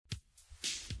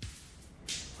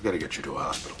We gotta get you to a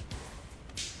hospital.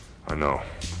 I know.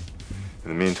 In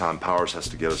the meantime, Powers has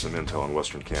to get us some intel on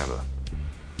Western Canada.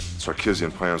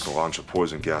 Sarkisian plans to launch a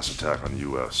poison gas attack on the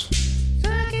U.S.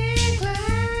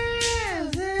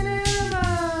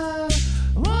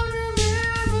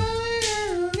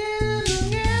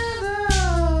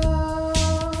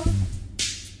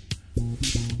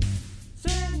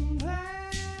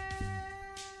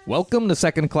 Welcome to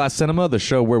Second Class Cinema, the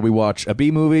show where we watch a B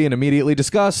movie and immediately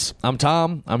discuss. I'm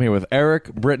Tom. I'm here with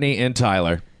Eric, Brittany, and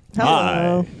Tyler.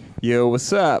 Hello. Yo,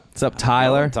 what's up? What's up,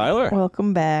 Tyler? Tyler.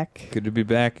 Welcome back. Good to be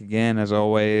back again, as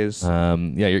always. Yeah,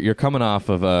 you're coming off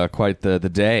of quite the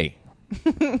day,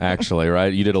 actually,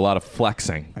 right? You did a lot of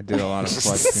flexing. I did a lot of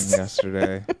flexing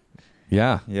yesterday.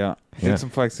 Yeah. Yeah. Did some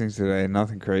flexing today.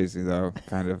 Nothing crazy, though.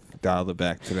 Kind of dialed it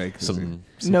back today. Some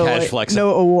No, cash flexing.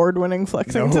 no award-winning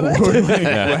flexing today.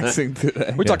 Flexing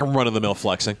today. We're talking run-of-the-mill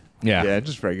flexing. Yeah. Yeah,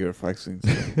 just regular flexing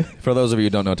today. For those of you who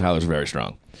don't know, Tyler's very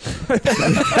strong.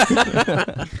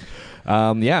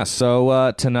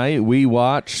 So tonight we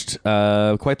watched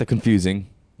quite the confusing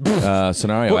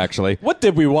scenario, actually. What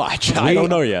did we watch? I don't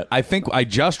know yet. I think I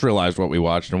just realized what we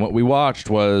watched, and what we watched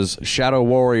was Shadow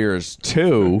Warriors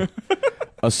 2,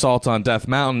 Assault on Death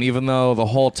Mountain, even though the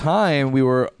whole time we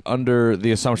were under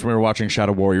the assumption we were watching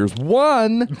Shadow Warriors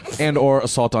 1 and or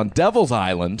Assault on Devil's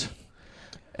Island.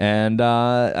 And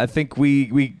I think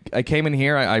I came in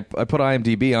here, I put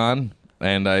IMDb on,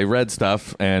 and I read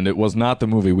stuff, and it was not the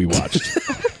movie we watched.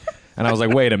 And I was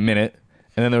like, wait a minute.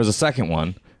 And then there was a second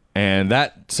one, and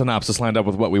that synopsis lined up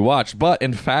with what we watched. But,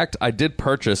 in fact, I did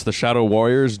purchase the Shadow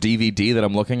Warriors DVD that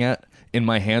I'm looking at in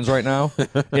my hands right now.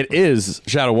 It is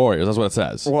Shadow Warriors. That's what it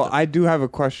says. Well, I do have a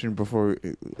question before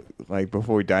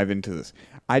we dive into this.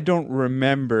 I don't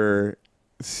remember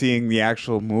seeing the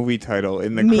actual movie title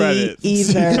in the Me credits.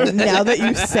 either. Now that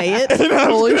you say it, And I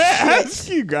was holy gonna shit. ask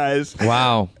you guys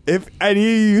Wow. if any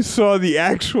of you saw the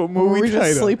actual Were movie we title.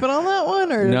 just sleeping on that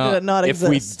one, or No. did it not If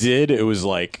exist? we did, it was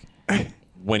like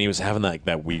when he was having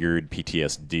that weird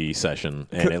PTSD session,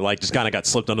 and it just kind of got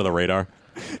slipped under the radar.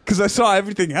 Because I saw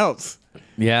everything else.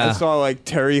 Yeah. I saw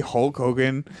Terry Hulk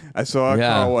Hogan. I saw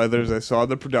Yeah. Carl Weathers. I saw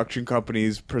the production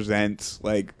companies presents.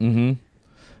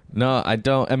 No, I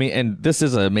don't. I mean, and this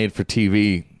is a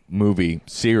made-for-TV movie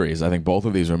series. I think both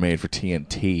of these were made for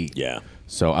TNT. Yeah.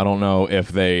 So I don't know if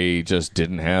they just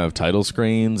didn't have title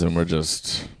screens and were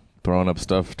just throwing up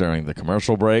stuff during the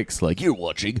commercial breaks. Like, you're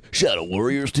watching Shadow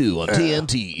Warriors 2 on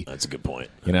TNT. That's a good point.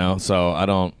 So I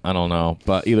don't know.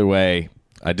 But either way,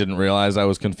 I didn't realize I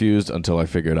was confused until I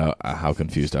figured out how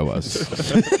confused I was.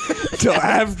 Till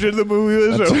after the movie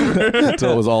was over.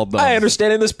 Until it was all done. I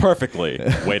understand this perfectly.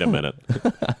 Wait a minute.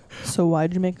 So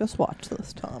why'd you make us watch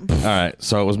this, Tom? All right,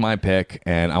 so it was my pick,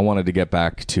 and I wanted to get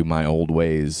back to my old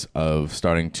ways of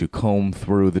starting to comb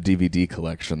through the DVD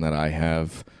collection that I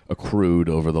have accrued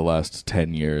over the last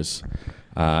 10 years.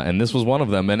 And this was one of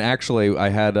them. And actually, I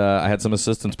had some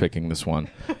assistance picking this one.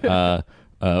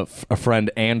 A friend,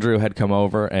 Andrew, had come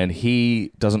over, and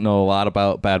he doesn't know a lot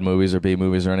about bad movies or B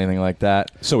movies or anything like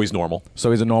that. So he's normal. So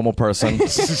he's a normal person,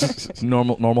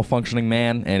 normal functioning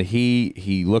man, and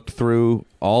he looked through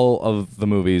all of the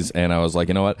movies, and I was like,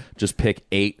 you know what? Just pick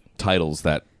 8 titles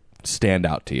that stand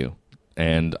out to you,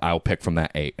 and I'll pick from that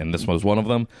 8. And this was one of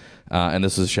them, and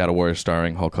this is Shadow Warriors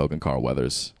starring Hulk Hogan, Carl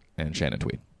Weathers, and Shannon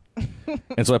Tweed.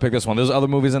 And so I picked this one. There's other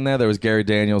movies in there. There was Gary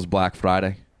Daniels' Black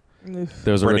Friday.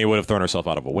 There was Brittany would have thrown herself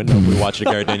out of a window if we watched a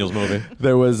Gary Daniels movie.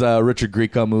 There was a Richard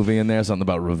Grieco movie in there, something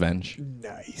about revenge.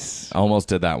 Nice. I almost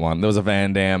did that one. There was a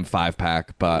Van Damme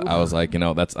 5-pack, but I was like,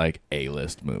 that's like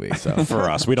A-list movie. So For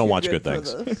us, we don't watch good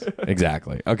things.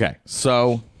 exactly. Okay,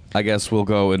 so I guess we'll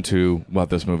go into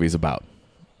what this movie's about.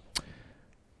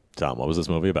 Tom, what was this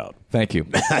movie about? Thank you.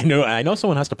 I know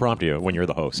someone has to prompt you when you're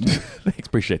the host. Thanks,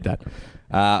 appreciate that.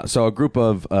 So a group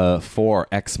of 4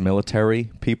 ex-military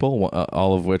people,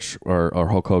 all of which are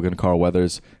Hulk Hogan, Carl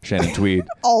Weathers, Shannon Tweed.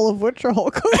 All of which are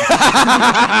Hulk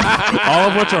Hogan. All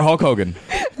of which are Hulk Hogan.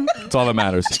 That's all that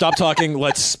matters. Stop talking.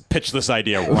 Let's pitch this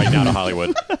idea right now to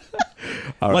Hollywood.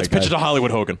 Let's pitch it to Hollywood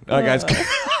Hogan. All right, guys.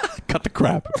 Cut the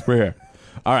crap. We're here.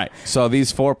 All right. So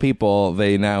these 4 people,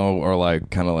 they now are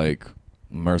kind of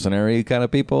mercenary kind of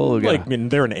people.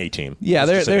 They're an A-team. Yeah,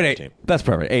 Let's just say they're an A-team. A-team. That's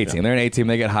perfect. A-team. Yeah. They're an A-team.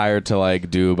 They get hired to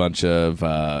do a bunch of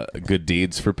good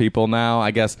deeds for people now.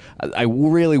 I guess I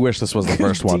really wish this was the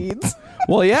first one. Deeds.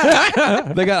 Well,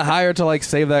 yeah. They got hired to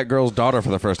save that girl's daughter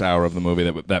for the first hour of the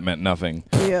movie that meant nothing.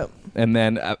 Yep. And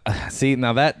then see,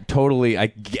 now that totally I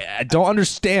don't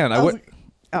understand. I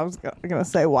was gonna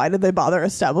say, why did they bother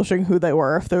establishing who they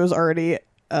were if there was already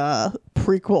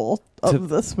prequel of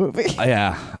this movie.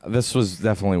 Yeah, this was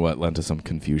definitely what led to some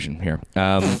confusion here.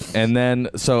 And then,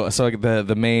 so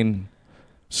the main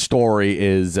story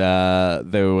is there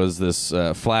was this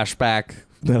flashback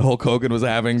that Hulk Hogan was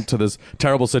having to this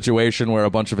terrible situation where a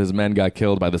bunch of his men got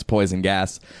killed by this poison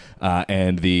gas,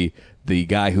 and the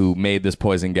guy who made this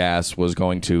poison gas was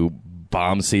going to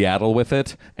bomb Seattle with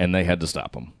it, and they had to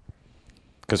stop him.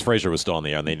 Because Fraser was still on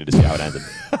the air, and they needed to see how it ended.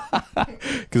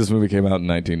 Because this movie came out in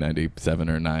 1997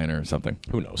 or 9 or something.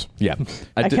 Who knows? Yeah.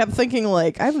 I kept thinking,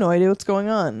 like, I have no idea what's going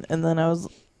on. And then I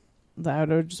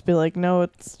would just be like, no,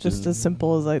 it's just as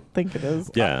simple as I think it is.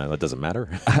 Yeah, that doesn't matter.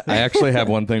 I actually have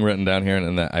one thing written down here,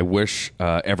 and that I wish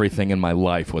everything in my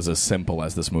life was as simple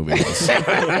as this movie was.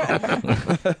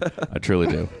 I truly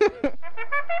do.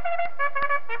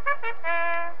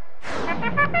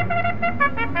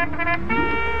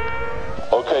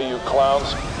 Okay, you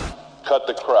clowns, cut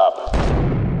the crap.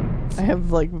 I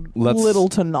have, like, Let's- little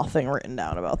to nothing written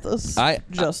down about this. I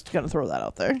Just gonna throw that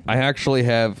out there. I actually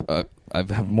have I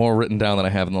have more written down than I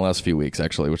have in the last few weeks,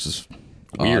 actually, which is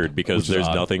Weird, odd, because which is there's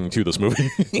odd. nothing to this movie.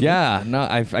 Yeah, no,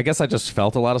 I guess I just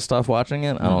felt a lot of stuff watching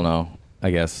it. I don't know.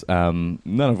 I guess none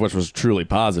of which was truly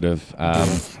positive.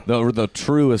 The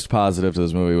truest positive to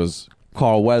this movie was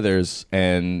Carl Weathers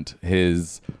and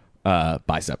his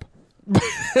bicep.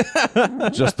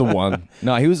 Just the one.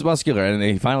 No, he was muscular, and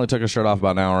he finally took his shirt off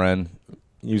about an hour in.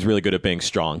 He was really good at being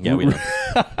strong. Yeah, we know.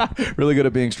 Really good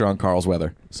at being strong, Carl's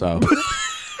Weather. So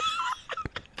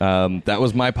that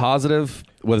was my positive.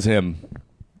 Was him.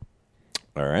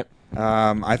 All right.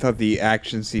 I thought the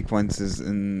action sequences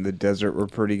in the desert were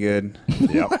pretty good.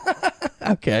 Yep.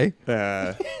 Okay.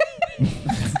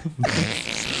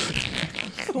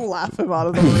 Laugh him out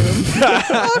of the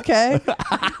room. Okay.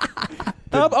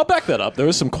 I'll back that up. There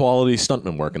was some quality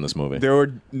stuntman work in this movie.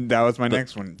 That was my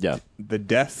next one. yeah. The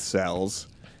death cells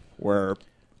were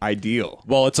ideal.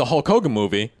 Well, it's a Hulk Hogan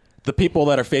movie. The people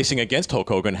that are facing against Hulk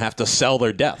Hogan have to sell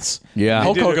their deaths. Yeah.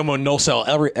 Hulk did Hogan will no-sell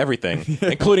everything,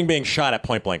 including being shot at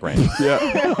point-blank range.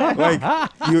 Yeah.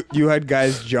 Like you had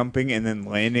guys jumping and then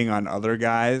landing on other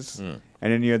guys. And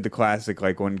then you had the classic,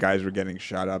 like when guys were getting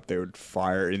shot up, they would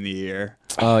fire in the air.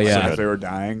 Oh, yeah. As they were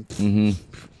dying.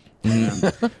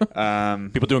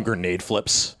 People doing grenade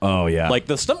flips. Oh, yeah. Like,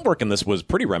 the stunt work in this was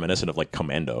pretty reminiscent of, like,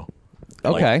 Commando.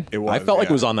 Okay. Like, It was, I felt like it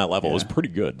yeah. was on that level. It was pretty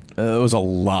good. It was a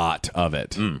lot of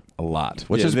it. A lot,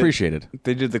 which Yeah, is appreciated.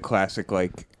 They did the classic,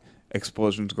 like,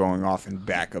 explosions going off in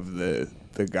back of the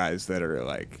guys that are,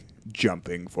 like,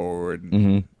 jumping forward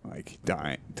and, like,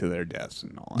 dying to their deaths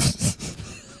and all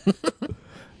that.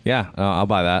 Yeah, I'll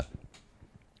buy that.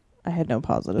 I had no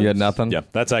positives. You had nothing? Yeah,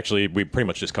 that's actually, we pretty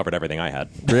much just covered everything I had.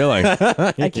 Really?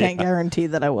 I can't guarantee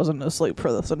that I wasn't asleep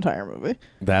for this entire movie.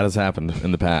 That has happened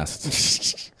in the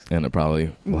past. And it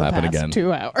probably will The happen past again.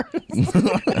 2 hours.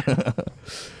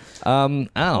 I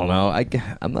don't know.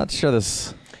 I'm not sure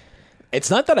this...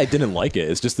 It's not that I didn't like it.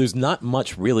 It's just there's not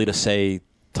much really to say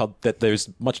that there's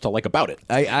much to like about it.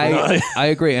 I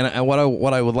agree. And what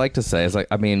I would like to say is, like,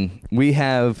 I mean, we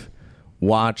have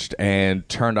watched and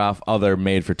turned off other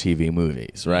made-for-TV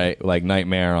movies, right? Like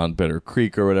Nightmare on Bitter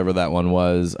Creek or whatever that one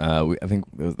was. I think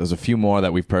there's a few more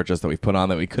that we've purchased that we've put on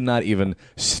that we could not even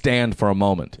stand for a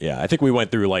moment. Yeah, I think we went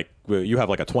through, like, you have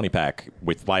like a 20-pack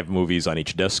with 5 movies on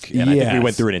each disc, and I think we Yes.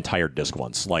 went through an entire disc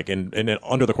once, like, in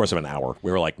under the course of an hour.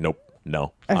 We were like, nope,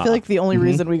 no. I feel like the only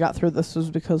reason we got through this was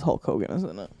because Hulk Hogan is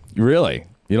in it. Really?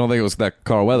 You don't think it was that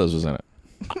Carl Weathers was in it?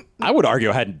 I would argue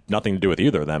it had nothing to do with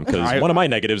either of them, because one of my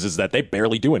negatives is that they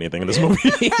barely do anything in this movie.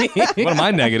 One of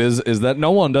my negatives is that no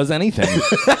one does anything.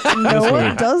 No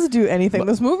one does do anything.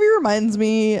 This movie reminds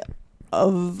me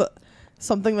of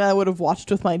something that I would have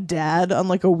watched with my dad on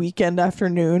like a weekend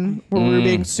afternoon where we were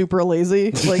being super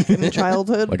lazy, like in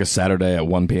childhood. Like a Saturday at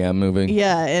 1 p.m. movie.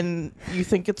 Yeah, and you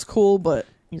think it's cool, but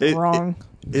you're wrong.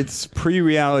 It's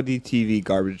pre-reality TV,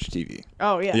 garbage TV.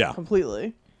 Oh yeah, Yeah.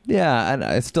 completely. Yeah, and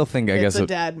I still think, I It's guess... a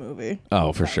dad movie.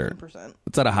 Oh, for sure. 1000%.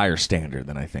 It's at a higher standard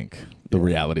than I think the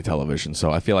reality television.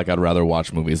 So I feel like I'd rather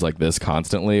watch movies like this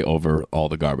constantly over all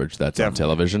the garbage that's on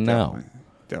television now.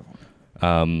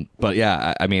 Definitely. But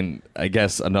yeah, I mean, I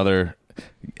guess another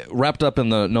wrapped up in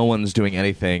the no one's doing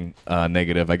anything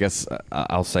negative. I guess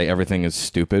I'll say everything is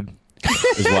stupid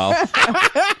as well.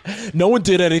 No one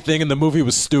did anything, and the movie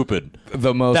was stupid.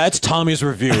 The most. That's Tommy's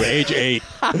review, age 8.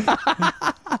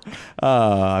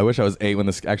 I wish I was 8 when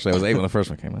this. Actually, I was 8 when the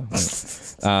first one came out.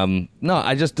 No,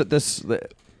 I just this.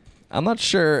 I'm not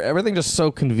sure. Everything just so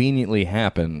conveniently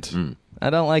happened. I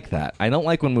don't like that. I don't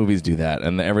like when movies do that,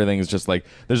 and everything is just like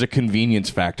there's a convenience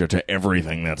factor to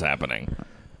everything that's happening.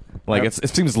 Like it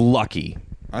seems lucky.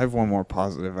 I have one more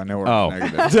positive. I know we're Oh.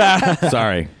 negative.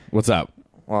 Sorry. What's up?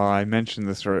 Well, I mentioned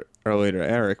this earlier to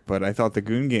Eric, but I thought the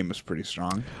Goon game was pretty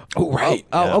strong. Oh, right.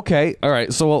 Oh, okay. All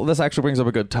right. So, well, this actually brings up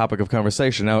a good topic of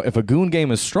conversation. Now, if a Goon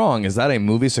game is strong, is that a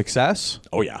movie success?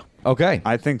 Oh, yeah. Okay.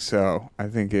 I think so. I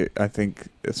think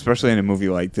especially in a movie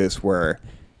like this where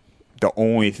the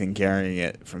only thing carrying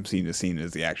it from scene to scene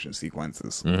is the action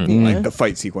sequences, like the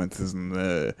fight sequences and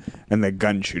the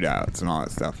gun shootouts and all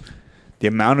that stuff. The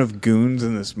amount of goons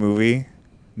in this movie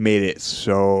made it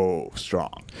so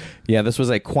strong. Yeah, this was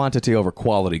a quantity over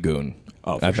quality Goon.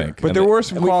 Oh, for I sure. think. But And there were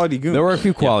some quality goons. There were a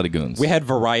few quality Goons. We had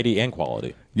variety and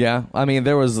quality. Yeah, I mean,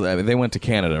 they went to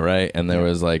Canada, right? And there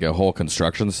was like a whole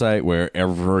construction site where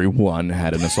everyone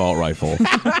had an assault rifle,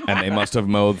 and they must have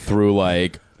mowed through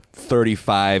like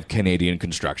 35 Canadian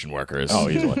construction workers. Oh,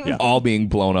 easily. Yeah. All being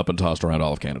blown up and tossed around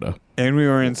all of Canada. And we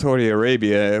were in Saudi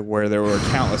Arabia where there were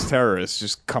countless terrorists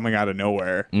just coming out of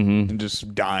nowhere and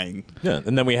just dying. Yeah.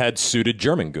 And then we had suited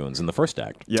German goons in the first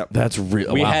act. Yep. That's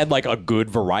real. We had like a good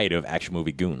variety of action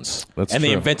movie goons. That's and they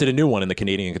true. invented a new one in the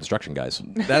Canadian construction guys.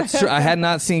 That's true. I had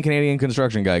not seen Canadian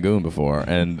construction guy Goon before,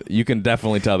 and you can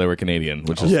definitely tell they were Canadian,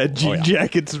 which is jean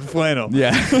jackets and flannel.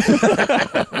 yeah.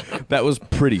 That was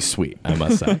pretty sweet, I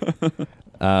must say.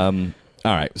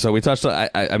 All right, so we touched.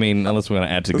 I mean, unless we want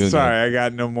to add to Goon. Sorry, I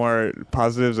got no more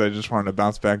positives. I just wanted to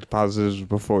bounce back to positives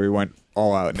before we went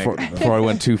all out negative. Before I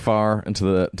went too far into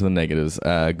the negatives,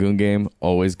 Goon Game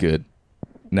always good.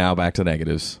 Now back to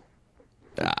negatives.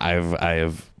 I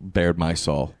have bared my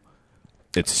soul.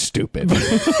 It's stupid.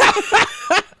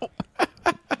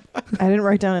 I didn't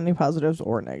write down any positives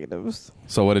or negatives.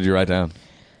 So what did you write down?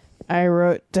 I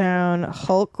wrote down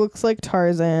Hulk looks like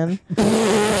Tarzan.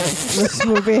 This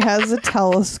movie has a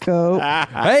telescope.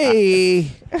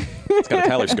 Hey, It's got a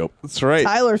Tyler scope. That's right.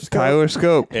 Tyler Scope. Tyler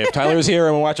Scope. If Tyler's here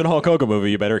and we're watching a Hulk Hogan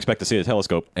movie, you better expect to see a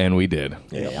telescope. and we did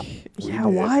Yeah. Yeah,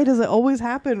 why does it always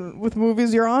happen with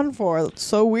movies you're on for? That's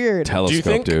so weird.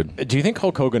 telescope, dude. Do you think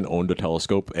Hulk Hogan owned a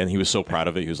telescope and he was so proud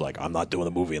of it? He was like, "I'm not doing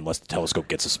the movie unless the telescope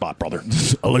gets a spot, brother."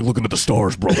 I like looking at the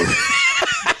stars, brother.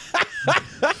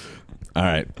 All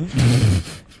right.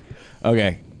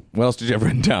 Okay. What else did you have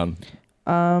written down?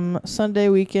 Sunday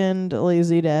weekend,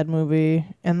 lazy dad movie,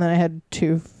 and then I had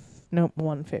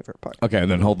one favorite part. Okay, and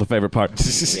then hold the favorite part.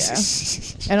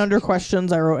 Yeah. And under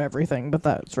questions, I wrote everything, but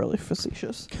that's really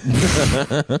facetious.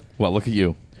 Well, look at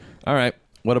you. All right.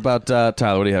 What about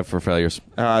Tyler? What do you have for failures?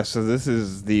 So this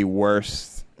is the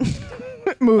worst.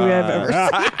 Movie I've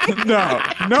ever seen.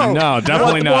 No,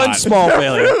 definitely not. One small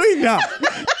failure. Definitely not.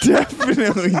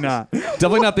 Definitely not.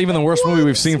 Definitely not even the worst movie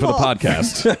we've seen for the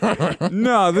podcast.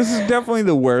 No, this is definitely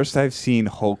the worst I've seen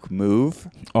Hulk move,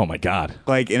 Oh my God.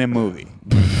 like in a movie.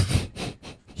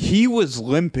 He was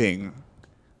limping,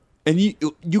 and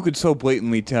you could so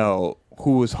blatantly tell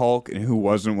who was Hulk and who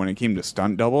wasn't when it came to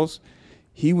stunt doubles.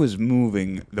 He was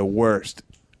moving the worst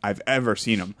I've ever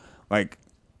seen him. Like,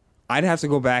 I'd have to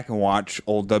go back and watch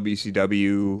old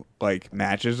WCW like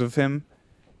matches of him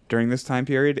during this time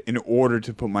period in order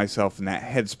to put myself in that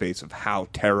headspace of how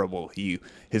terrible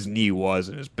his knee was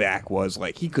and his back was.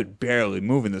 Like, he could barely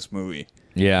move in this movie.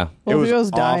 Yeah. Well, was he was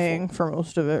awful. dying for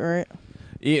most of it, right?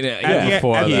 At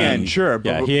the end, sure. But,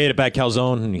 Yeah, he ate a bad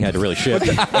calzone and he had to really shit.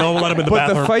 No one let him in the but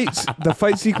bathroom. the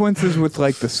fight sequences with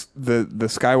like the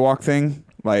skywalk thing,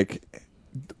 like,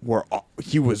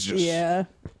 he was just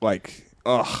like,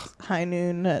 ugh. High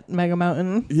Noon at Mega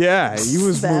Mountain. Yeah, he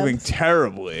was Bad. moving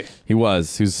terribly. He was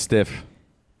stiff.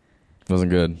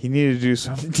 Wasn't good. He needed to do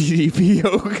some DDP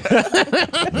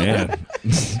yoga. Man.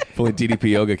 If only DDP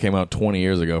Yoga came out 20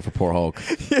 years ago for poor Hulk.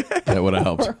 That would have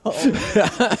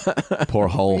helped. Poor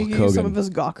Hulk He could use some of Hogan. his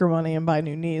Gawker money and buy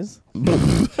new knees.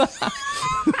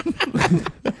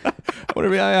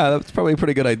 Whatever, yeah, that's probably a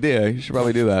pretty good idea. You should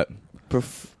probably do that.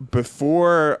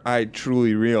 Before I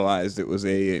truly realized it was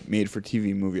a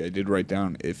made-for-TV movie, I did write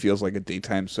down, it feels like a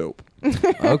daytime soap.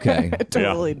 Okay.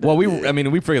 Totally. Well, we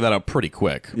figured that out pretty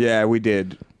quick. Yeah, we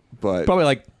did, but Probably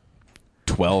like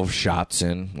 12 shots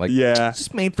in. Like, Yeah.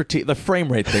 just made for the frame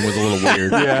rate thing was a little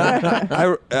weird. yeah,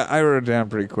 I wrote it down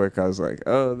pretty quick. I was like,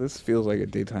 oh, this feels like a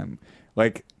daytime.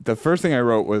 Like, the first thing I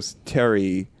wrote was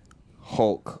Terry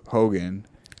Hulk Hogan.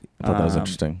 I thought that was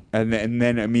interesting. And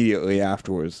then immediately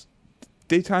afterwards,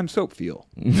 daytime soap feel.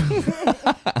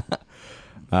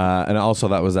 And also,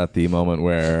 that was at the moment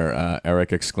where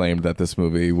Eric exclaimed that this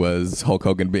movie was Hulk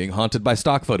Hogan being haunted by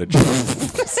stock footage.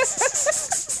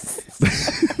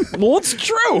 Well, it's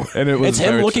true. And it was it's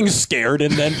him very looking scared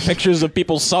and then pictures of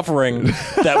people suffering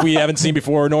that we haven't seen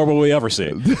before nor will we ever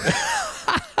see.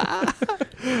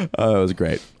 Oh, it was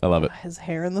great. I love it. His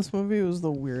hair in this movie was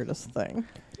the weirdest thing.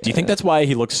 Do you think that's why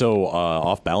he looked so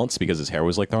off balance? Because his hair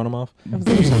was like throwing him off?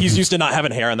 He's used to not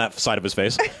having hair on that side of his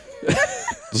face.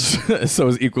 So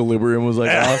his equilibrium was like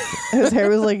off. His hair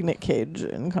was like Nick Cage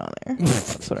and Connor.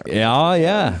 That's what I remember.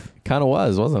 Yeah, kind of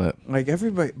was, wasn't it? Like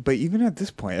everybody, but even at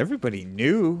this point, everybody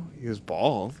knew he was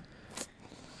bald.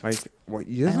 Like, what?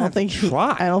 You I doesn't don't have think to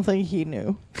try. I don't think he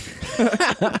knew.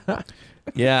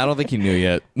 Yeah, I don't think he knew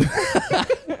yet.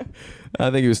 I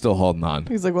think he was still holding on.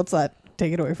 He's like, "What's that?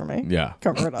 Take it away from me." Yeah.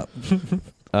 Cover it up.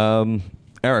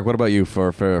 Eric, what about you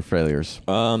for failures?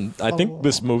 I think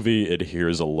this movie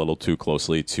adheres a little too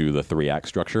closely to the 3-act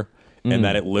structure. And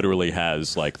that it literally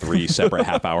has like 3 separate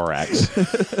half-hour acts,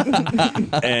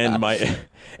 and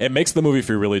it makes the movie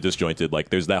feel really disjointed. Like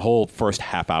there's that whole first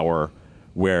half hour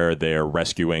where they're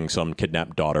rescuing some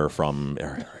kidnapped daughter from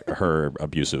her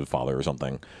abusive father or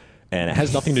something, and it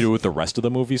has nothing to do with the rest of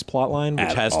the movie's plotline,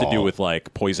 which has to do with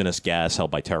like poisonous gas held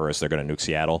by terrorists. They're going to nuke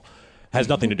Seattle. Has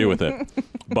nothing to do with it.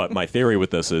 But my theory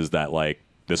with this is that like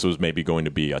this was maybe going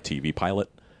to be a TV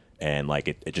pilot. And like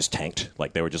it just tanked.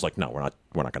 Like they were just like, no, we're not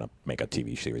gonna make a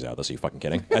TV series out of this. Are you fucking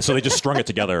kidding? And so they just strung it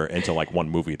together into like one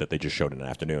movie that they just showed in an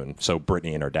afternoon, so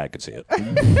Brittany and her dad could see it.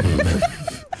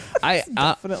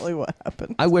 Definitely what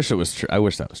happened. I wish it was true. I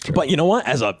wish that was true. But you know what?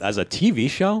 As a TV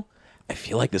show, I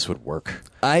feel like this would work.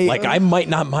 I might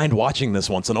not mind watching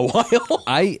this once in a while.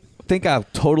 I think I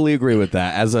totally agree with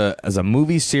that. As a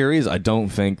movie series, I don't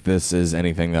think this is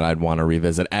anything that I'd want to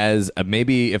revisit. As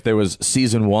maybe if there was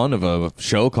season 1 of a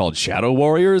show called Shadow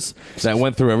Warriors that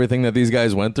went through everything that these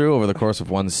guys went through over the course of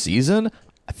one season,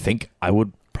 I think I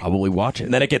would probably watch it.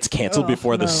 And then it gets canceled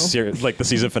before the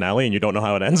season finale, and you don't know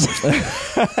how it ends.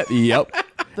 Yep.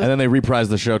 And then they reprise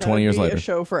the show 20 years That'd be later. A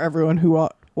show for everyone who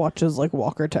watches like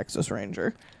Walker, Texas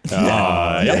Ranger.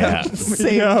 Yeah.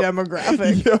 Same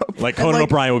demographic. Like Conan like-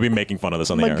 O'Brien would be making fun of this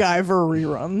on the air. MacGyver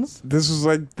reruns. This was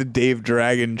like the Dave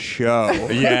Dragon show.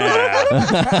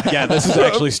 Yeah, yeah. This is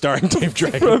actually starring Dave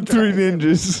Dragon. From Three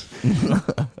Ninjas.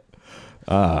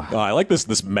 I like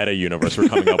this meta universe we're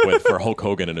coming up with for Hulk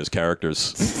Hogan and his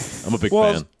characters. I'm a big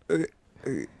fan.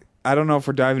 I don't know if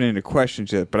we're diving into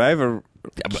questions yet, but I have a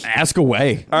Ask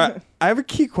away. I have a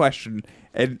key question,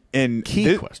 and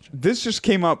Key question. This just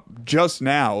came up just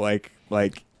now,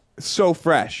 like so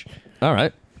fresh. All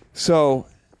right. So,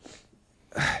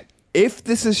 if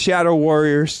this is Shadow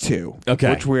Warriors 2, Okay.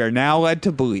 which we are now led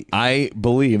to believe, I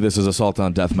believe this is Assault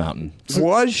on Death Mountain.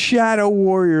 was Shadow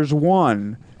Warriors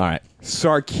 1 All right.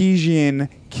 Sarkeesian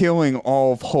killing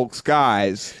all of Hulk's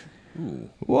guys,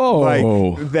 Whoa.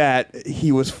 like that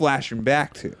he was flashing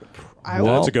back to? Well,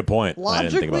 That's a good point. I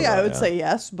didn't think about Logically, that, I would yeah. say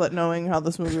yes, but knowing how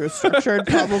this movie was structured,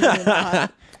 probably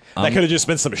not. That could have just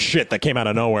been some shit that came out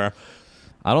of nowhere.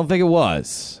 I don't think it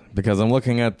was, because I'm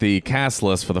looking at the cast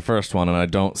list for the first one and I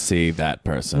don't see that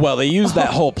person. Well, they used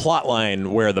that whole plot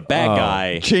line where the bad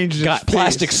guy Changed his got face.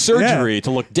 plastic surgery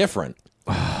to look different.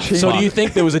 So do you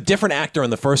think there was a different actor in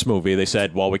the first movie? They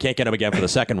said, well, we can't get him again for the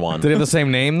second one. Did he have the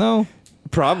same name, though?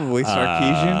 Probably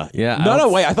Sarkeesian. Yeah. No,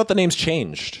 wait. I thought the names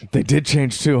changed. They did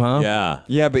change too, huh? Yeah.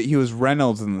 Yeah, but he was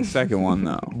Reynolds in the second one,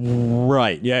 though.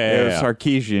 Right. It Yeah, was yeah.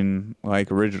 Sarkeesian,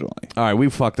 like, originally. All right, we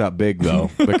fucked up big, though,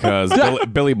 because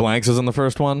Billy Blanks is in the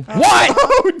first one. What?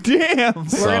 Oh, damn!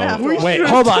 We're gonna have to watch Wait, it.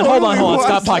 hold on. totally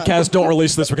Stop watched podcast. Don't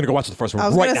release this. We're going to go watch the first one I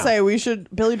was right gonna now. say we should.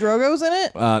 Billy Drogo's in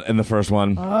it. In the first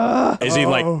one.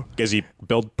 Is he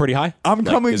billed pretty high? I'm Like,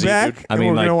 coming is he back, good? I and mean,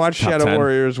 we're like, going to watch top Shadow 10.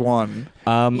 Warriors 1.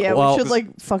 Yeah, well, we should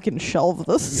like fucking shelve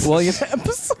this. Well, you-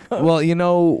 episode. Well, you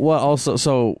know what? Also,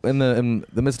 so in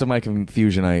the midst of my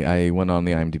confusion, I went on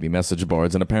the IMDb message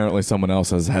boards, and apparently someone else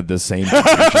has had this same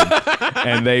confusion,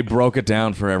 and they broke it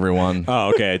down for everyone. Oh,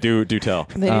 okay. Do tell.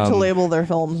 They need to label their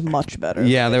films much better.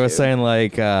 Yeah, they were do. saying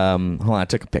like, hold on, I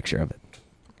took a picture of it.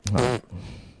 Hold on.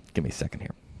 Give me a second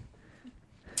here.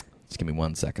 Just give me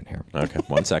 1 second here. Okay,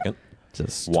 1 second.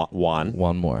 Just Juan.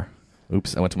 one more.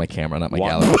 Oops, I went to my camera, not my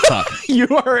Juan. gallery. Fuck. You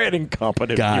are an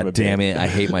incompetent God human damn being. it! I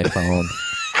hate my phone.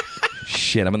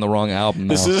 Shit, I'm in the wrong album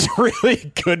now. This is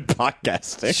really good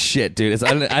podcasting. Shit, dude.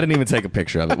 I didn't even take a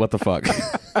picture of it. What the fuck?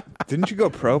 Didn't you go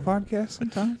pro podcast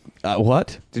sometime?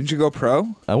 What? Didn't you go pro?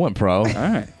 I went pro. All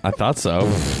right. I thought so.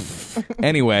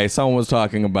 Anyway, someone was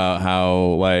talking about how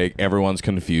like everyone's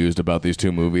confused about these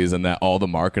two movies and that all the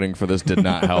marketing for this did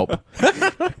not help,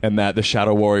 and that the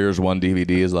Shadow Warriors 1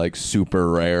 DVD is like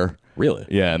super rare. Really?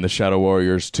 Yeah, and the Shadow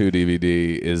Warriors 2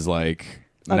 DVD is like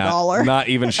 $1. Not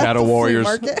even At Shadow the flea Warriors.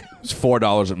 market. It's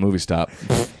 $4 at Movie Stop.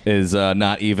 Is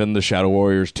not even the Shadow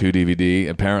Warriors 2 DVD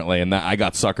apparently, and that I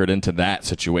got suckered into that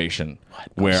situation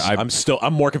where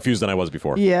I'm more confused than I was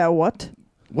before. Yeah. What?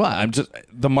 Well, I'm just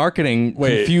the marketing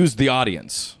Wait. confused the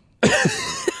audience.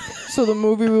 So the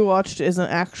movie we watched isn't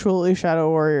actually Shadow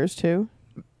Warriors 2?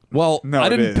 Well, No, I it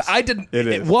didn't. is. I didn't. It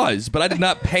It is. was, but I did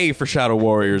not pay for Shadow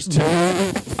Warriors 2.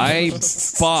 I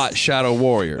bought Shadow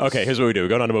Warriors. Okay, here's what we do. We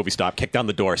go down to Movie Stop, kick down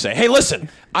the door, say, hey, listen,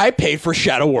 I paid for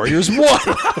Shadow Warriors 1.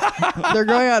 They're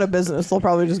going out of business. They'll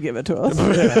probably just give it to us.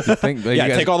 Think that Yeah, you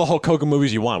guys- take all the Hulk Hogan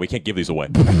movies you want. We can't give these away.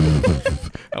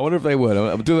 I wonder if they would.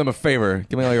 I'll do them a favor.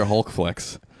 Give me all your Hulk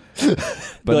flicks. But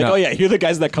Be like, no. oh, yeah, you're the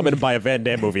guys that come in and buy a Van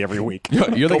Damme movie every week.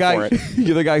 You're the Go guy. for it.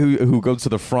 You're the guy who goes to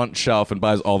the front shelf and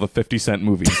buys all the 50-cent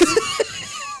movies.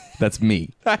 That's me.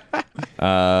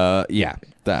 Yeah.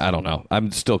 I don't know.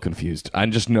 I'm still confused. I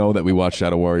just know that we watched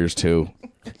Shadow Warriors 2,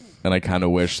 and I kind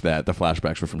of wish that the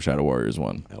flashbacks were from Shadow Warriors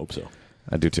 1. I hope so.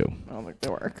 I do too. I don't think they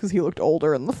were because he looked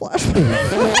older in the flashback.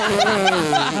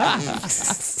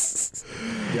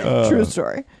 True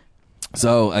story.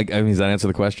 So, I mean, does that answer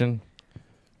the question?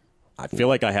 I feel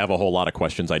like I have a whole lot of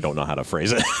questions. I don't know how to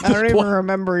phrase it. I don't even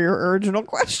remember your original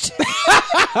question.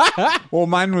 Well,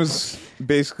 mine was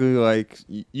basically like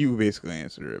you basically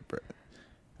answered it, Brett.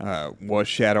 Was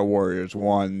Shadow Warriors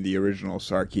 1 the original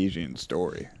Sarkeesian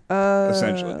story?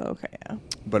 Essentially. Okay, yeah.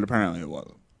 But apparently it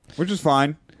wasn't. Which is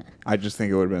fine. I just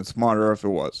think it would have been smarter if it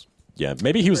was. Yeah,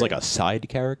 maybe he was like a side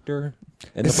character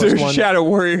in the Is there first one. Shadow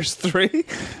Warriors 3?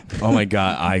 Oh my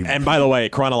god! And by the way,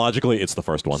 chronologically, it's the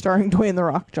first one. Starring Dwayne The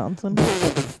Rock Johnson.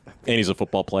 And he's a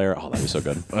football player. Oh, that'd be so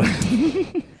good.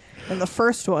 In the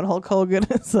first one, Hulk Hogan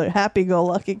is a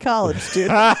happy-go-lucky college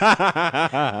student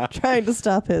trying to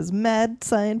stop his mad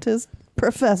scientist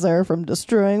professor from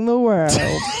destroying the world.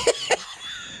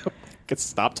 Could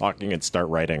stop talking and start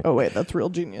writing. Oh, wait, that's real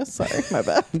genius. Sorry, my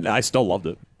bad. I still loved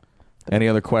it. Any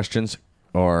other questions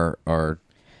or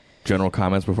general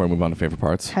comments before we move on to favorite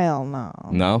parts? Hell no.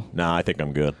 No. Nah, I think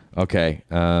I'm good. Okay.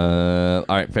 All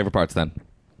right. Favorite parts then.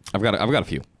 I've got a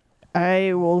few.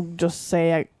 I will just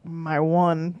say my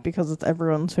one because it's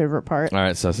everyone's favorite part. All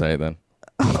right. So say it then.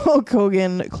 Hulk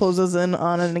Hogan closes in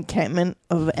on an encampment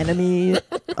of enemy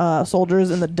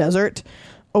soldiers in the desert,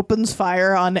 opens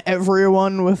fire on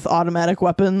everyone with automatic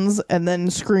weapons, and then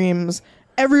screams,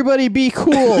 "Everybody be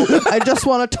cool. I just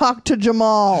want to talk to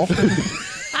Jamal."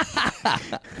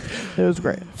 It was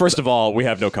great. First of all, we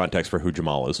have no context for who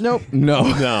Jamal is. Nope, No.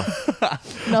 No.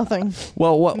 nothing.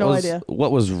 Well, what No was idea.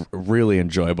 what was really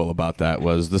enjoyable about that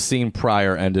was the scene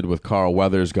prior ended with Carl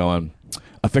Weathers going,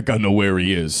 "I think I know where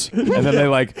he is," and then they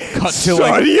like cut to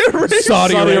like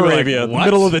Saudi Arabia, the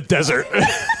middle of the desert.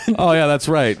 Oh yeah, that's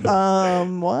right.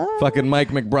 What? Fucking Mike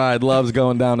McBride loves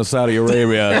going down to Saudi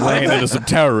Arabia and laying into some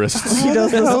terrorists. He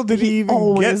does the this. hell did he even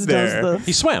always get there? does He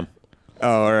this. swam.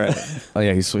 Oh, all right. Oh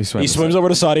yeah, he swims. He swims over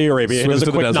to Saudi Arabia and Swims does a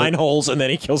to the quick desert. 9 holes, and then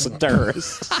he kills some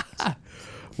terrorists.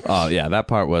 Oh yeah, that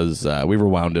part was. We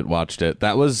rewound it, watched it.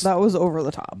 That was That was over the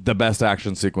top. the best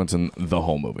action sequence in the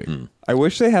whole movie. I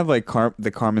wish they had like the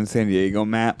Carmen Sandiego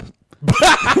map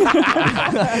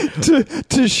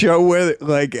to show where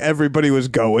like everybody was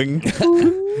going.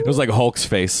 It was like Hulk's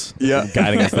face, Yeah.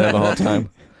 guiding us there the whole time.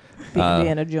 The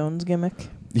Indiana Jones gimmick.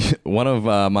 One of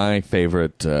my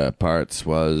favorite parts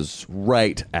was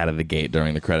right out of the gate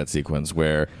during the credit sequence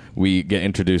where we get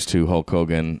introduced to Hulk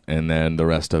Hogan and then the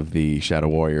rest of the Shadow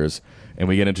Warriors, and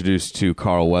we get introduced to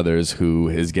Carl Weathers, who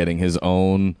is getting his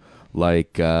own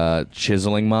like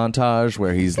chiseling montage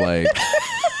where he's like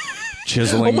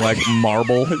chiseling like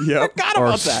marble Yep.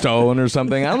 or stone or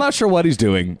something. I'm not sure what he's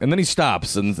doing, and then he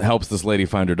stops and helps this lady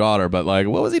find her daughter. But like,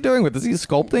 what was he doing with this? Is he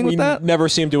sculpting We with that? never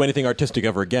see him do anything artistic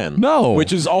ever again. No.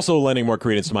 Which is also lending more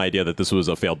credence to my idea that this was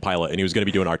a failed pilot and he was going to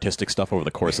be doing artistic stuff over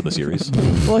the course of the series.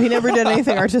 Well, he never did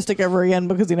anything artistic ever again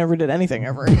because he never did anything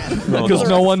ever again. Because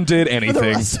no one did For the anything.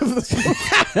 rest of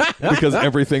the Because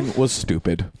everything was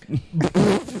stupid.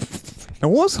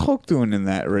 And what was Hulk doing in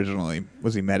that originally?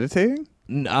 Was he meditating?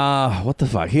 What the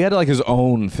fuck? He had like his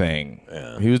own thing.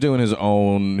 Yeah. He was doing his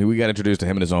own. We got introduced to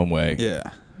him in his own way, Yeah.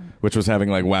 which was having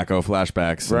like wacko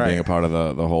flashbacks and Right. being a part of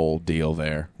the whole deal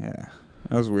there. Yeah.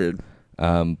 That was weird.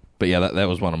 But yeah, that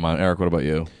was one of mine. Eric, what about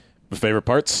you? Favorite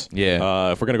parts?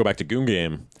 Yeah. If we're going to go back to Goon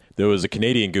Game, there was a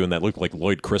Canadian goon that looked like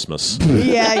Lloyd Christmas.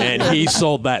 yeah, And he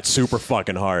sold that super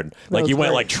fucking hard. Like was he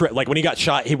went great. like like when he got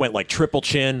shot, he went like triple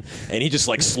chin, and he just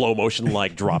like slow motion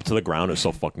like dropped to the ground. It was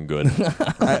so fucking good.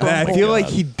 I feel like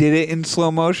he did it in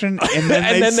slow motion, and then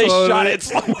And then they slowed shot it in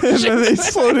slow and motion. then they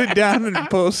slowed it down and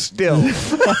post still.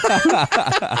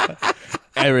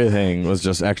 Everything was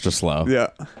just extra slow. Yeah.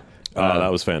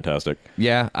 That was fantastic.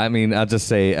 Yeah, I mean, I'll just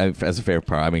say as a favorite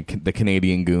part, I mean, the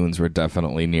Canadian goons were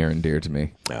definitely near and dear to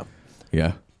me. Yeah.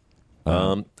 Yeah.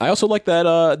 I also like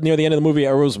that near the end of the movie,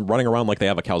 everyone's running around like they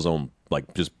have a calzone,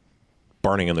 like just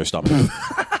burning in their stomach.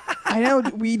 I know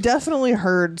we definitely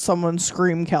heard someone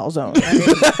scream calzone. I mean,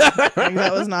 like,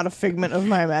 that was not a figment of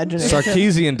my imagination.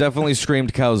 Sarkeesian definitely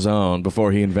screamed calzone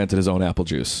before he invented his own apple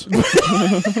juice.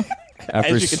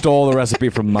 After he stole the recipe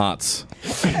from Mott's.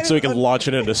 So he can launch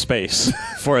it into space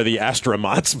for the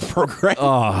Astronauts program.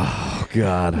 Oh,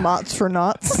 God. Mott's for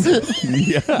knots.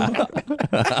 Yeah.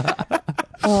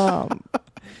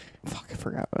 Fuck, I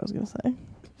forgot what I was gonna say.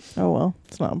 Oh well,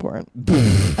 it's not important.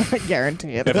 I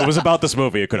guarantee it. If it was about this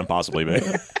movie, it couldn't possibly be.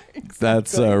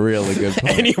 That's a really good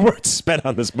point. Any words spent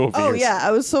on this movie. Oh is- yeah,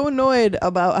 I was so annoyed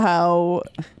about how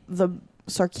the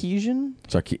Sarkeesian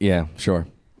Yeah, sure.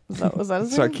 was that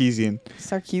his name? Sarkeesian.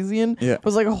 Sarkeesian Yeah.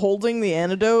 was like holding the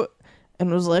antidote and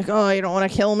was like, "Oh, you don't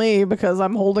want to kill me because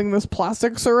I'm holding this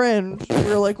plastic syringe." We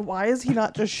were like, "Why is he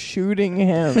not just shooting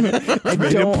him?" I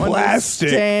Made don't of plastic.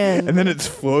 understand. And then it's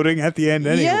floating at the end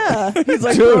anyway. Yeah, he's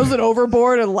like throws it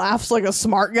overboard and laughs like a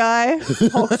smart guy.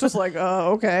 Hulk's just like,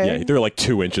 "Oh, okay." Yeah, he threw it like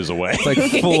 2 inches away. It's like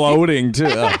floating, too.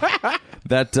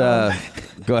 That,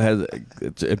 go ahead.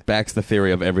 It backs the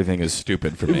theory of everything is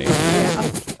stupid for me.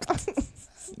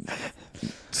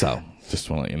 So, just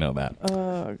want to let you know that.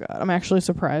 Oh god, I'm actually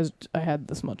surprised I had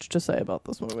this much to say about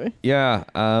this movie. Yeah.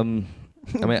 I mean,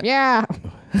 Yeah.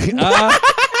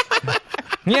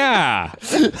 yeah.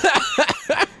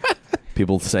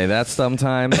 People say that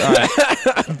sometimes. All right.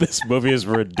 This movie has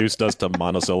reduced us to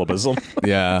monosyllabism.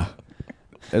 Yeah.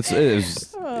 It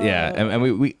is. Yeah. And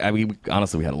we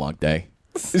honestly, we had a long day.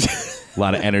 A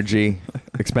lot of energy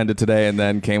expended today, and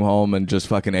then came home and just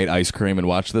fucking ate ice cream and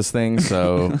watched this thing.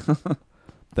 So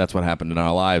that's what happened in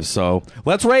our lives. So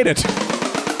let's rate it.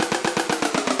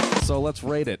 So let's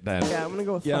rate it then. Yeah, I'm gonna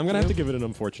go with Yeah, fuck I'm going to you. have to give it an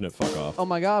unfortunate fuck off. Oh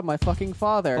my god, my fucking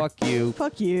father. Fuck you.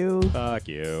 Fuck you. Fuck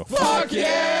you.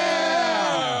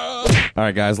 All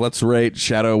right, guys, let's rate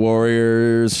Shadow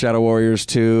Warriors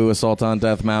 2, Assault on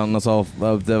Death Mountain, Assault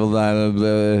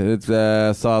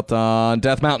on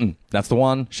Death Mountain. That's the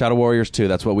one. Shadow Warriors 2,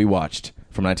 that's what we watched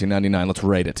from 1999. Let's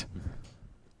rate it.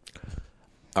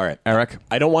 All right. Eric?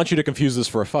 I don't want you to confuse this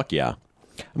for a fuck yeah.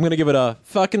 I'm going to give it a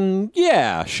fucking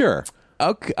yeah, sure.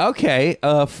 Okay.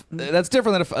 That's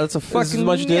different than that's a This is fucking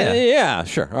much yeah,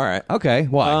 sure. All right. Okay,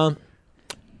 why?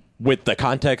 With the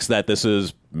context that this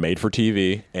is made for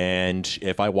TV, and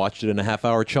if I watched it in a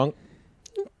half-hour chunk,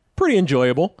 pretty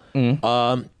enjoyable.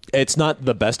 It's not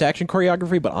the best action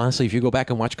choreography, but honestly, if you go back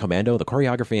and watch Commando, the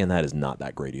choreography in that is not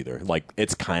that great either. Like,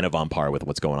 it's kind of on par with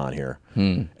what's going on here.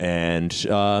 And,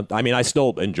 I mean, I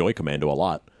still enjoy Commando a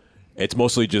lot. It's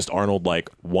mostly just Arnold, like,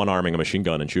 one-arming a machine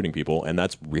gun and shooting people, and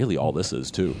that's really all this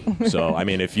is, too. So, I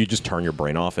mean, if you just turn your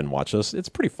brain off and watch this, it's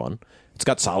pretty fun. It's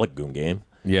got solid goon game.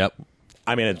 Yep.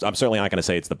 I mean, I'm certainly not going to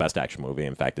say it's the best action movie.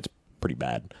 In fact, it's pretty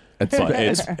bad. But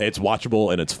it's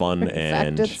watchable and it's fun, and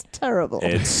In fact, it's terrible.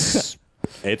 it's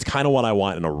kind of what I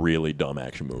want in a really dumb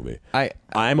action movie.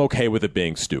 I'm okay with it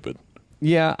being stupid.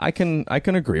 Yeah, I can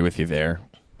agree with you there.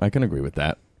 I can agree with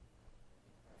that.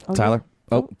 Okay. Tyler?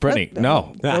 Oh, Brittany.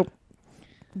 No. Ah.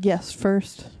 Yes,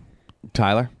 first.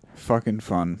 Tyler? Fucking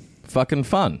fun. Fucking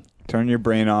fun. Turn your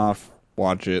brain off.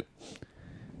 Watch it.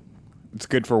 It's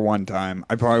good for one time.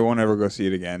 I probably won't ever go see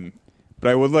it again. But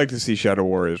I would like to see Shadow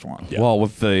Warriors 1. Yeah. Well,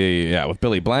 with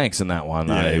Billy Blanks in that one,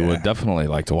 Yeah, I yeah. would definitely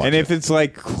like to watch And it. if it's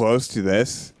like close to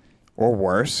this or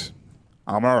worse,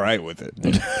 I'm all right with it.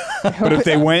 But if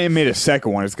they went and made a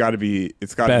second one, it's got to be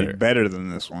better than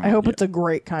this one. I hope it's a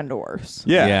great kind of worse.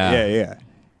 Yeah.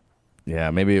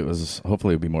 Yeah, maybe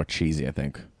hopefully it would be more cheesy, I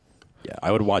think. Yeah,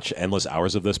 I would watch endless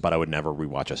hours of this, but I would never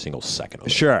rewatch a single second of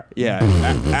it. Sure. Yeah.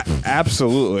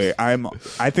 Absolutely.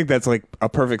 I think that's like a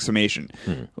perfect summation.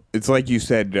 It's like you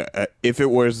said. If it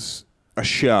was a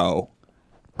show,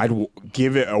 I'd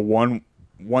give it a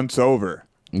once over.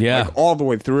 Yeah. Like all the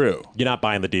way through. You're not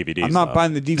buying the DVDs. I'm not though.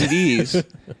 buying the DVDs.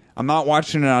 I'm not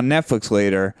watching it on Netflix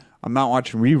later. I'm not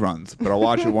watching reruns, but I'll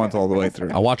watch it once all the way through.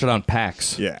 I'll watch it on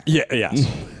PAX. Yeah. Yeah,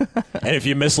 yes. And if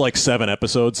you miss like 7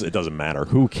 episodes, it doesn't matter.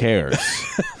 Who cares?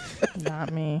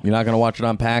 Not me. You're not going to watch it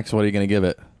on PAX? What are you going to give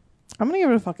it? I'm gonna give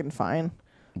it a fucking fine.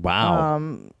 Wow.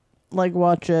 Like,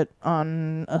 watch it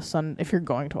on a Sunday if you're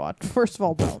going to watch. First of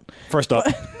all, don't. First up,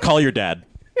 call your dad.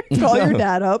 Call your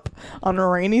dad up on a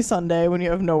rainy Sunday when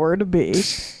you have nowhere to be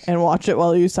and watch it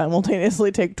while you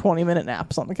simultaneously take 20-minute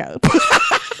naps on the couch.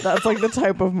 That's like the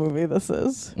type of movie this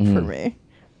is for me.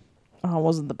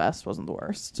 Wasn't the best, wasn't the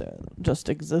worst. It just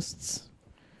exists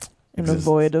in a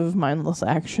void of mindless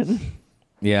action.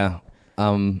 Yeah.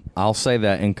 I'll say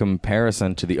that in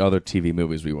comparison to the other TV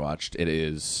movies we watched, it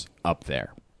is up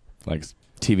there. Like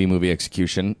TV movie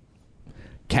execution.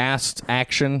 Cast,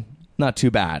 action, not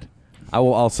too bad. I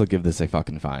will also give this a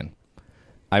fucking fine.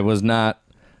 I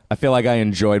feel like I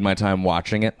enjoyed my time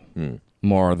watching it.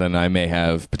 more than I may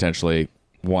have potentially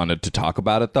wanted to talk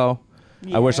about it, though.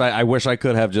 I wish I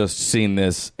could have just seen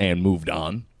this and moved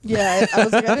on. Yeah, I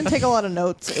was like, I didn't take a lot of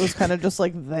notes. It was kind of just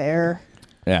like there.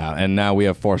 Yeah, and now we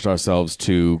have forced ourselves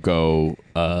to go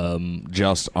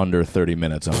just under 30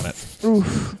 minutes on it.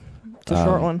 Oof. It's a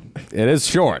short one. It is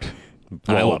short.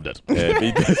 I Well, loved it.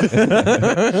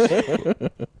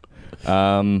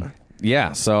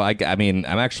 Yeah, so I mean,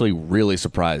 I'm actually really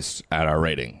surprised at our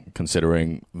rating,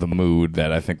 considering the mood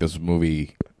that I think this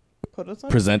movie Put us on?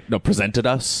 presented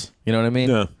us. You know what I mean?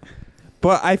 Yeah.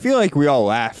 But I feel like we all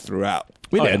laughed throughout.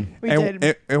 We Oh, did. We and,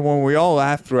 did. and when we all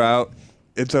laughed throughout,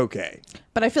 it's okay.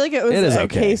 But I feel like it was It is a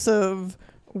okay. case of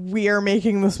we are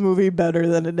making this movie better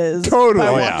than it is Totally. by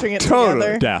Oh, yeah. watching it Totally.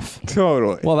 together. Deaf.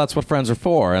 Totally. Well, that's what friends are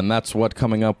for, and that's what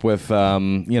coming up with,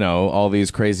 all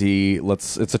these crazy.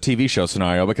 It's a TV show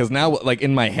scenario because now, like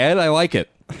in my head, I like it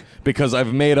because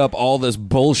I've made up all this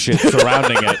bullshit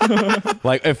surrounding it.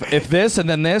 Like if this and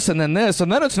then this and then this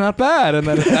and then it's not bad, and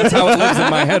then that's how it lives in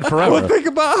my head Well, forever. think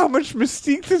about how much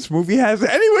mystique this movie has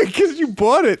anyway, because you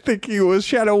bought it thinking it was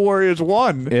Shadow Warriors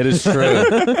 1. It is true,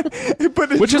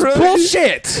 But it's which is really,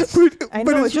 bullshit. I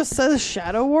but know, it it's- just says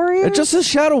Shadow Warrior. It just says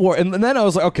Shadow War, and then I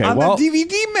was like, okay, on well, the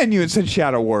DVD menu, it said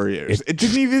Shadow Warriors. It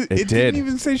didn't even. it It didn't did.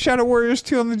 even say Shadow Warriors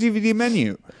 2 on the DVD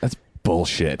menu, that's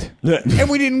bullshit. and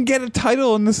we didn't get a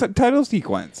title in the title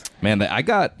sequence. Man, I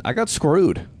got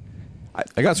screwed.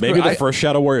 I got screwed. Maybe the I- first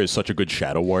Shadow Warrior is such a good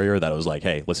Shadow Warrior that it was like,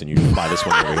 hey, listen, you can buy this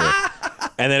one over here.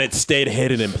 And then it stayed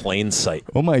hidden in plain sight.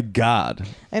 oh my god,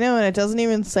 I know, and it doesn't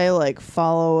even say like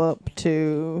follow up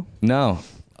to no.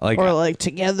 Like, or like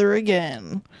together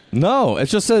again. no, it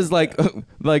just says like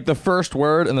like the first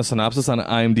word in the synopsis on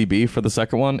IMDb for the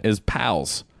second one is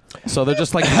pals. So they're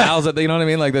just like pals that you know what I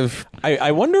mean? Like they've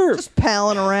I wonder Just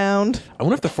palling around. I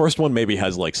wonder if the first one maybe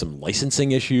has like some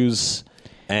licensing issues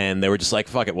and they were just like,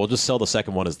 fuck it, we'll just sell the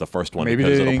second one as the first one Maybe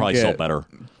because they it'll didn't probably sell get better.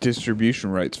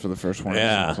 distribution rights for the first one.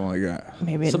 Yeah. Or something like that.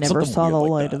 Maybe it Some- never something saw the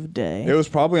weird like light that. of day. It was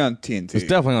probably on TNT. it's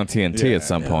definitely on TNT Yeah, at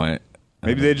some point.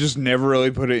 Maybe they just never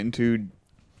really put it into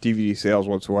DVD sales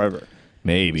whatsoever.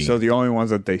 Maybe. So the only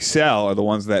ones that they sell are the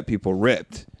ones that people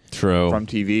ripped True. from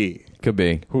TV. Could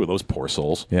be. Who are those poor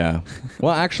souls? Yeah.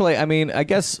 Well, actually, I mean, I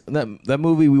guess that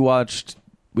movie we watched,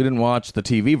 we didn't watch the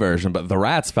TV version, but The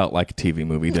Rats felt like a TV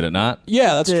movie, did it not?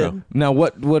 Yeah, that's Did. true. Now,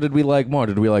 what did we like more?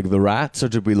 Did we like The Rats or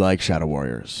did we like Shadow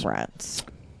Warriors? Rats.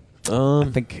 I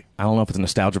don't know if it's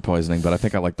nostalgia poisoning, but I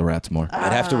think I like The Rats more.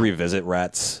 I'd have to revisit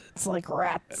Rats. It's like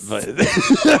rats. But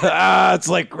it's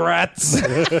like Rats.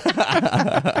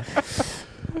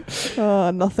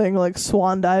 Nothing like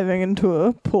swan diving into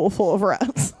a pool full of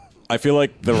rats. I feel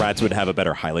like the Rats would have a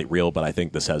better highlight reel, but I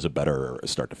think this has a better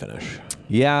start to finish.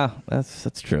 Yeah,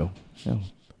 that's true. Yeah.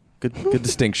 Good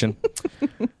distinction.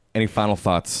 Any final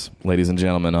thoughts, ladies and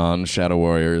gentlemen, on Shadow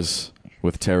Warriors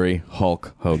with Terry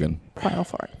Hulk Hogan? Final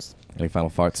farts. Any final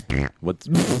thoughts? What's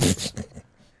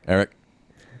Eric?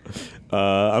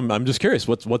 I'm just curious.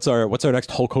 What's our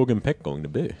next Hulk Hogan pick going to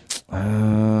be?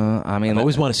 I mean, I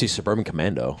always want to see Suburban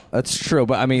Commando. that's true,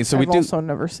 but I mean, so I've we do also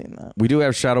never seen that. we do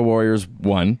have Shadow Warriors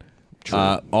 1.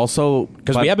 Also,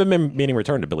 Because we haven't been meaning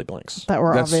return to Billy Blanks. That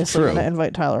we're That's obviously true. going to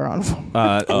invite Tyler on for.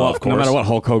 well, of no course. matter what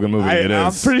Hulk Hogan movie it I'm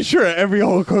is. pretty sure every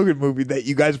Hulk Hogan movie that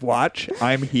you guys watch,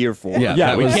 I'm here for. Yeah. Yeah,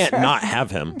 that we was- can't not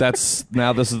have him. That's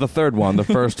now this is the third one. The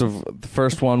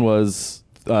first one was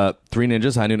Three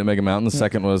Ninjas, High Noon at Mega Mountain. The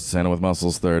second was Santa with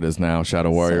Muscles. Third is now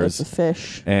Shadow Warriors. So it's a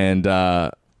fish.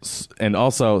 and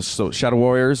also so Shadow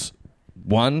Warriors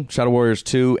 1, Shadow Warriors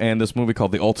 2, and this movie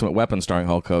called The Ultimate Weapon starring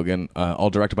Hulk Hogan, all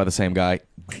directed by the same guy.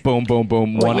 Boom, boom,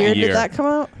 boom. What one year a year. did that come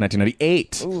out?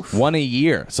 1998. One a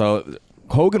year. So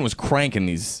Hogan was cranking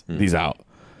these out.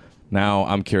 Now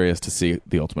I'm curious to see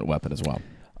The Ultimate Weapon as well.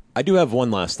 I do have one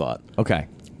last thought. Okay.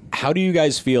 How do you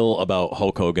guys feel about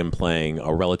Hulk Hogan playing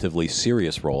a relatively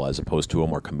serious role as opposed to a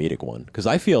more comedic one? Because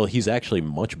I feel he's actually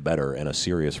much better in a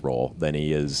serious role than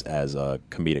he is as a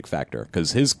comedic factor.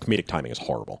 Because his comedic timing is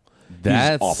horrible.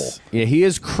 That's he's awful. Yeah, he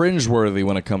is cringeworthy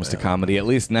when it comes to comedy. At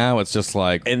least now it's just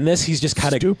like In this, he's just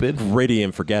kind of Stupid. gritty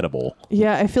and forgettable.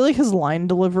 Yeah, I feel like his line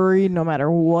delivery, no matter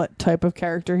what type of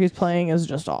character he's playing, is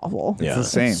just awful. Yeah. It's the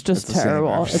same. It's just It's the same terrible.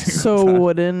 every It's single so time.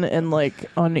 wooden and like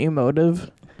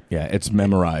unemotive. yeah, it's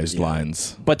memorized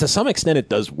lines. But to some extent, it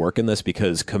does work in this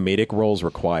because comedic roles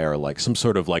require like some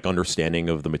sort of like understanding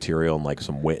of the material and like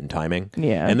some wit and timing.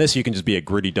 Yeah. And this, you can just be a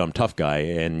gritty, dumb, tough guy,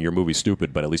 and your movie's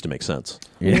stupid, but at least it makes sense.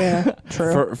 Yeah,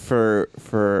 true.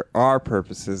 For our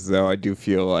purposes, though, I do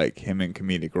feel like him in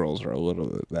comedic roles are a little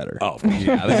bit better. Oh, of course.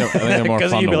 Yeah, I think they're more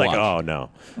Because fun you'd to be like, watch. oh no.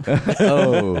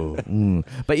 Oh,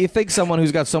 but you think someone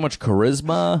who's got so much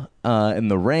charisma in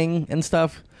the ring and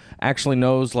stuff, actually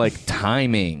knows like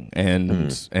timing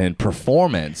and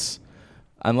performance.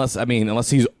 Unless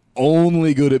he's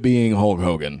only good at being Hulk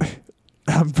Hogan.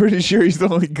 I'm pretty sure he's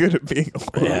only good at being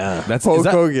Hulk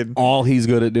Hogan. All he's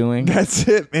good at doing. That's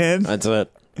it, man. That's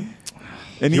it.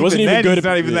 And He wasn't even good he's at-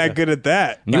 not even yeah. that good at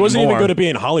that. He wasn't more. even good at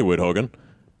being Hollywood Hogan.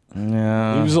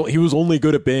 Yeah. He was only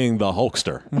good at being the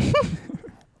Hulkster.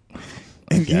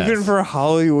 And Yes. even for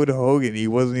Hollywood Hogan, he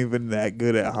wasn't even that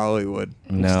good at Hollywood.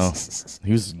 No,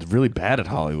 he was really bad at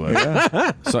Hollywood.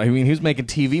 So I mean, he was making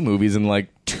TV movies in like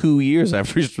 2 years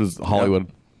after he was Hollywood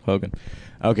Hogan.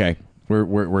 Okay,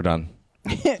 we're done.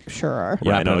 Sure are.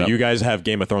 Yeah, I Wrap it know. up. You guys have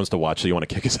Game of Thrones to watch, so you want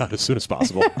to kick us out as soon as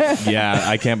possible. Yeah,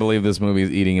 I can't believe this movie is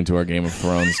eating into our Game of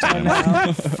Thrones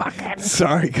time.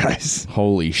 Sorry, guys.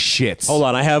 Holy shit! Hold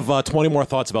on, I have 20 more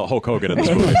thoughts about Hulk Hogan in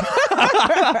this movie.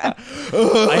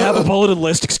 I have a bulleted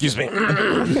list, excuse me.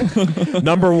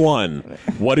 Number 1,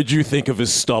 what did you think of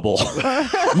his stubble?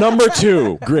 Number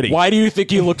 2, Gritty. Why do you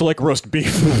think he looked like roast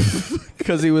beef?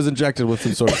 Because he was injected with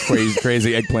some sort of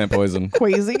crazy eggplant poison.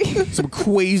 Crazy. Some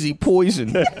crazy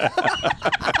poison. All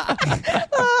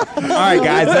right,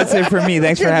 guys, that's it for me.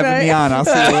 Thanks for having me on. I'll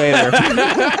see you later.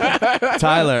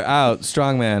 Tyler, out.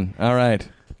 Strongman. All right.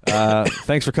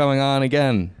 Thanks for coming on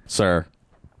again, sir.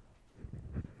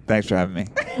 Thanks for having me.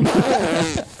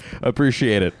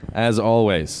 Appreciate it, as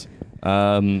always.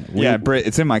 Yeah, Britt,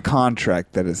 it's in my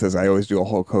contract that it says I always do a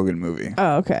Hulk Hogan movie.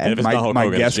 Oh, And okay. if it's not Hulk My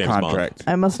Hogan, it's guest James Bond. contract.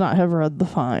 I must not have read the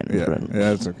fine Yeah, print.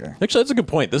 that's okay. Actually, that's a good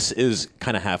point. This is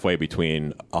kind of halfway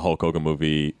between a Hulk Hogan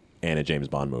movie and a James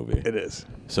Bond movie. It is.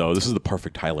 So this is the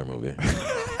perfect Tyler movie.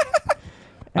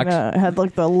 And it had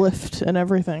like the lift and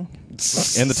everything.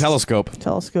 In the telescope.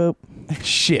 Telescope.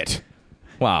 Shit.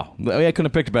 Wow. I couldn't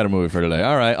have picked a better movie for today.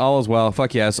 All right. All is well.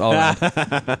 Fuck yes. All right.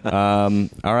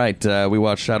 All right. We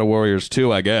watched Shadow Warriors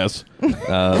 2, I guess, on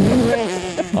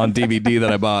DVD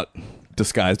that I bought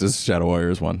disguised as Shadow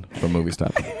Warriors 1 from Movie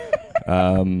Stop.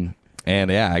 And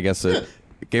yeah, I guess it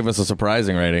gave us a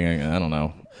surprising rating. I don't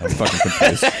know. I'm fucking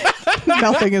confused.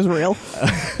 Nothing is real.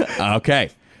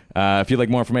 Okay. If you'd like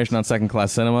more information on Second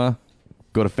Class Cinema,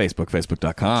 go to Facebook,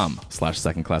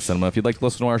 facebook.com/Second Class Cinema. If you'd like to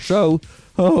listen to our show,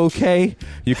 okay,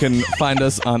 you can find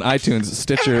us on iTunes,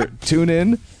 Stitcher,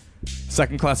 TuneIn,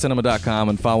 secondclasscinema.com,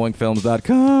 and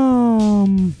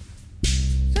followingfilms.com.